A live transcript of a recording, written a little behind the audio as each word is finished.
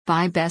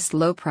Buy best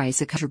low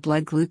price Contour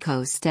blood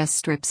glucose test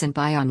strips and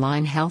buy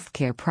online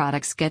healthcare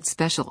products. Get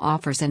special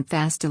offers and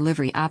fast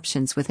delivery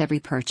options with every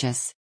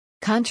purchase.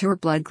 Contour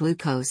blood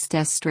glucose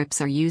test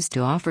strips are used to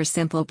offer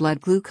simple blood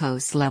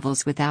glucose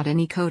levels without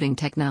any coding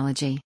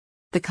technology.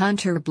 The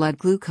Contour blood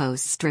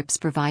glucose strips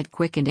provide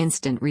quick and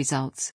instant results.